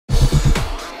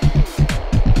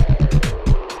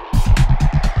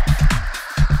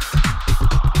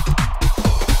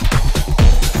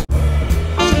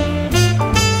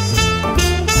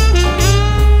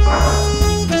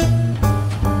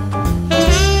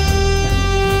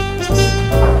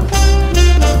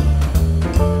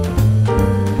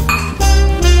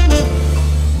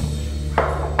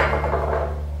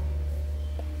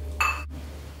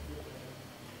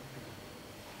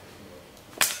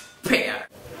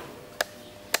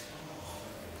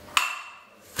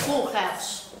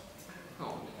house.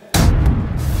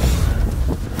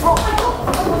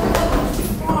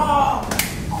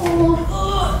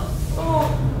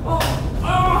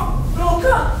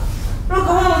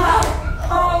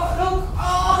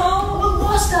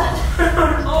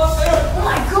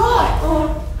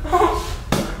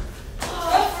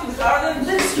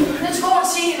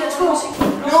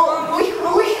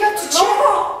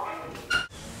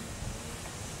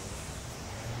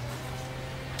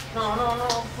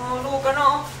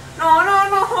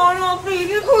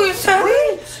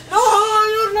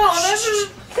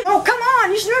 Oh, come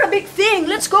on, it's not a big thing.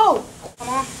 Let's go. Come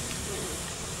on.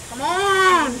 Come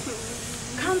on.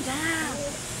 Calm down.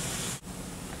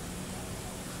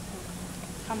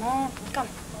 Come on. Come.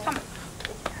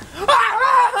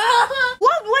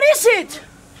 What is it?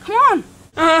 Come on.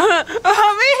 A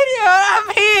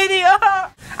meteor!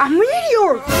 A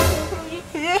meteor.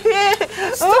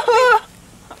 Stop it.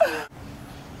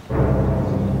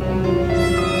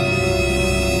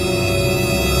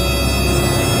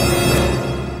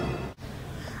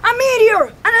 A meteor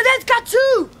and a dead cat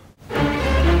too.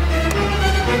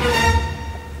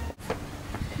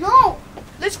 No,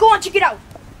 let's go and check it out.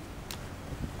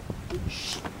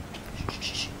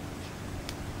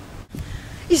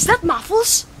 Is that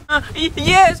Muffles?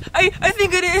 Yes, I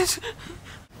think it is.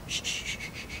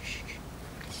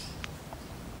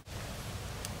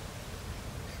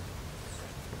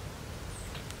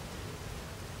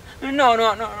 No,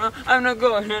 I'm not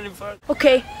going any further.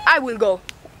 Okay, I will go.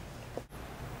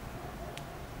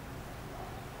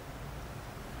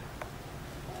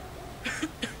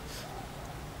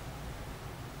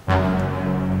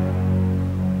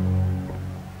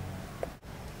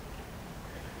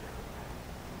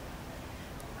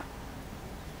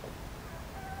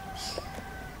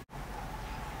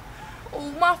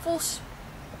 Oh, Muffles.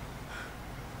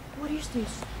 What is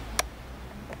this?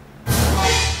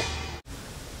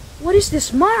 What is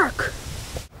this mark?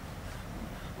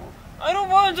 I don't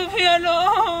want to be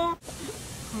alone.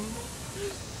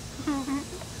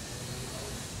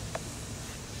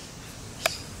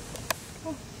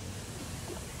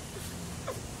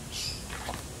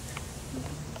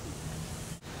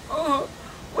 Oh,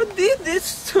 what did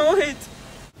this to it?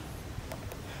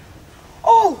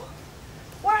 Oh!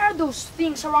 What are those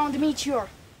things around the meteor?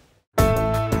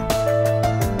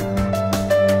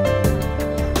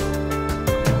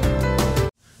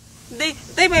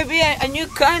 They may be a new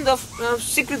kind of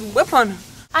secret weapon.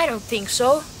 I don't think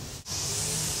so.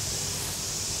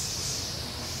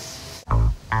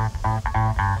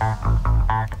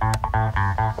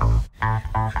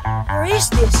 Where is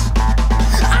this?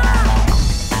 Ah!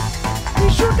 They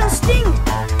sure can sting!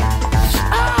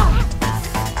 Ah!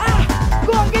 Ah!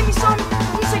 Go and get me some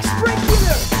insect spray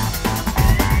killer!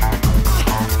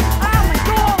 Ah, my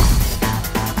God!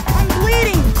 I'm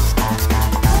bleeding!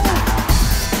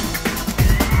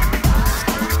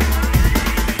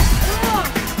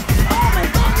 Oh my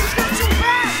God, this got so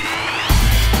bad!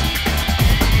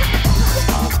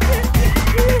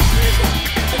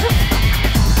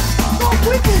 Go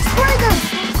quickly, spray them!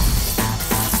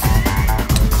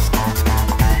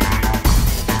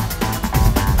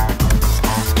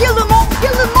 Kill them all!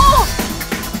 Kill them all!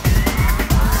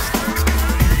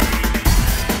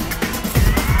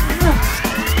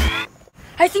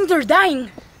 I think they're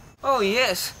dying. Oh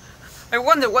yes. I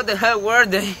wonder what the hell were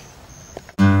they?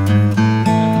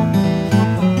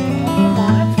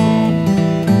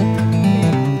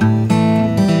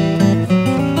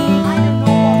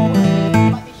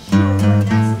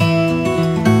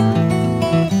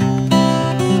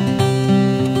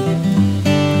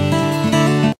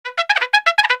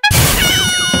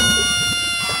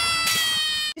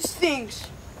 These things.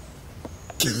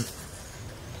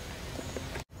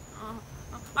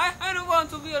 I don't want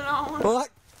to be alone. What?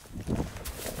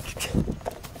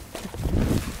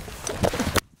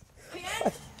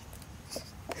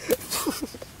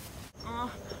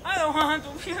 I don't want to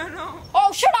be alone.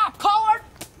 Oh, shut up, coward!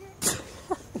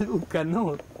 Luca,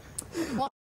 no.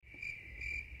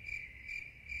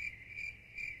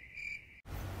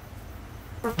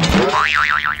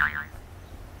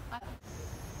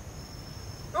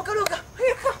 Luca,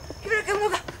 here come,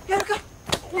 Luca, here come.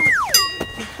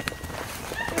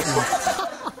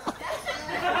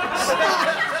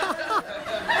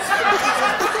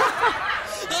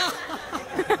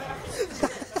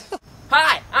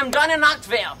 Hi, I'm John in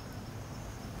Knoxville,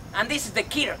 and this is the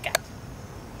Killer Cat.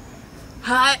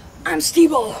 Hi, I'm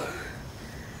Steve-O,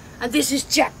 and this is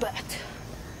Jackbat.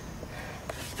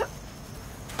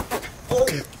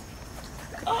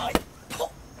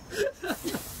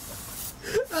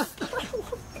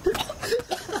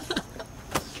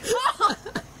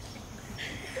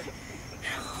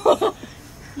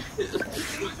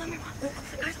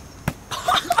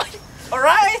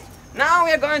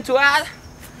 to add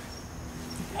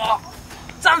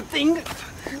something.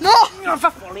 No! You're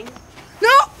falling.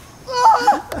 No!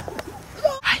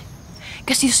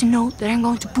 Guess he doesn't know that I'm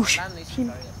going to push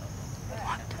him.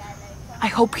 I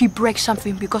hope he breaks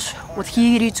something because what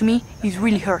he did to me is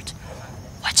really hurt.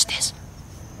 Watch this.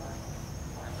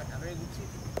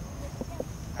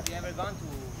 Have you ever gone to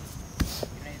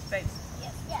United States?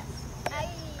 Yes.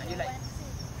 And you like?